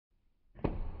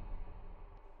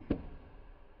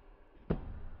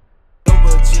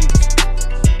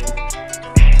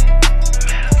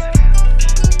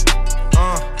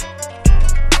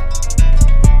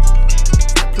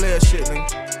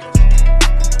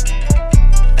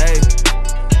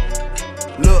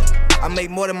made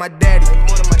more than my daddy.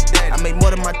 I made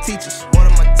more than my teachers.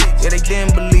 Yeah, they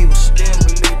didn't believe us,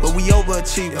 but we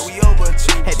overachievers.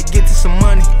 Had to get to some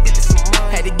money,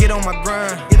 had to get on my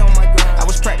grind. I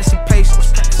was practicing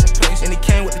patience, and it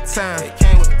came with the time.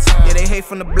 Yeah, they hate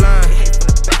from the blind.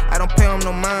 I don't pay them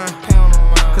no mind,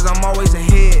 cause I'm always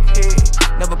ahead.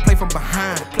 Never play from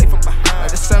behind. Like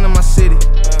the sun in my city,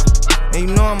 and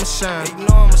you know I'ma shine.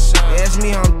 They ask me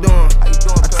how I'm doing,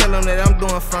 I tell them that I'm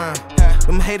doing fine.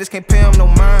 Them haters can't pay them no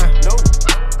mind.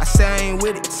 I say I ain't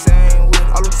with it.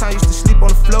 All the time used to sleep on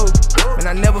the floor, and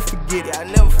I never forget it.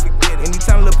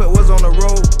 Anytime Lil Pep was on the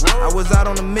road, I was out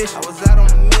on a mission.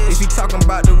 If he talking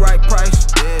about the right price,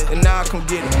 and now I come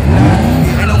get it.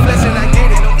 Ain't no blessing, I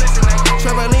get it.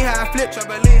 Trampoline how I flip.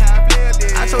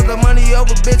 I chose the money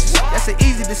over bitches. That's an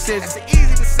easy decision.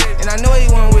 And I know he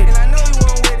wasn't with it.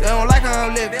 They don't like how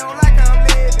I'm living.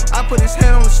 I put his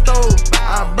hand on the stove,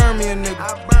 I burn me a nigga.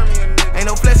 Ain't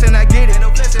no flexing, I get it.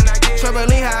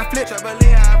 Trampoline how I flip.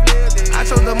 I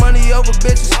chose the money over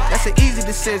bitches. That's an easy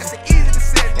decision.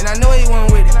 And I know he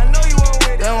wasn't with it.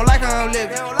 They don't like how I'm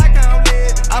living.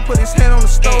 I put his hand on the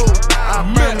stove, I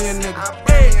burn me a nigga.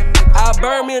 I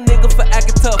burn me a nigga for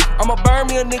acting tough. I'ma burn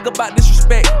me a nigga about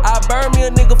disrespect. I burn me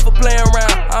a nigga for playing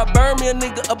around. I burn me a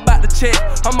nigga about the check.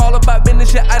 I'm all about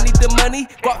business, yeah, I need the money.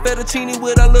 Guap fettuccine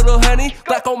with a little honey.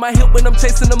 Glock on my hip when I'm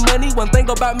chasing the money. One thing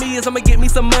about me is I'ma get me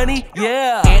some money.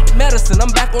 Yeah, Ant Medicine,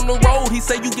 I'm back on the road. He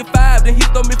say you get 5, then he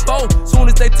throw me 4. Soon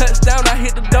as they touch down, I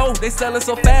hit the dough. They selling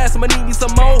so fast, I'ma need me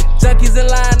some more. Junkies in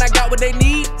line, I got what they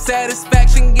need.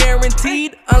 Satisfaction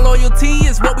guaranteed. Unloyalty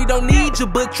is what we don't need. Your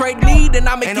book trade me, then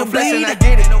I make you bleed. I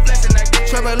get it.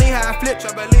 Trampoline how I flip.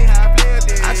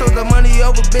 I chose the money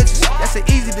over bitches. That's an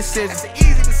easy decision.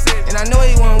 And I know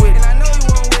he wasn't with it.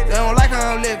 They don't like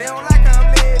how I'm living.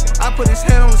 I put his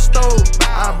hand on the stove,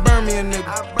 I burn me a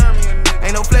nigga.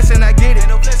 Ain't no flexing, I get it.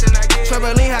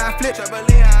 Trampoline how I flip.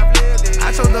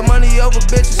 I chose the money over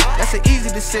bitches. That's an easy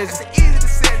decision.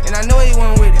 And I know he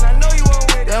wasn't with it.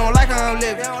 They don't like how I'm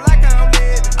living.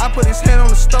 I put his hand on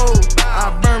the stove, I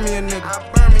burn me a nigga.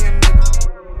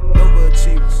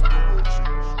 Overachievers.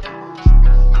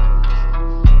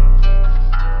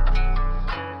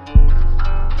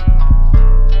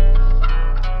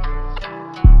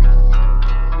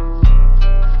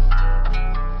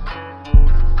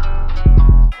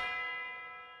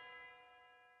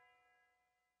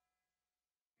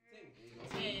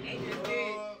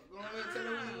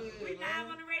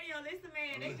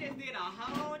 They just did a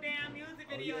whole damn music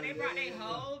video. They brought their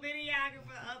whole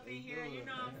videographer up in here, you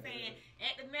know what I'm saying?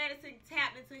 At the Madison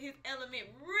tapped into his element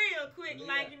real quick,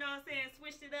 like, you know what I'm saying?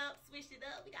 Switched it up.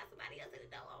 We got somebody else at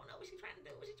the door. I don't know what she trying to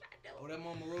do. Oh, that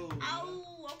Mama Rose.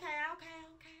 Oh, okay.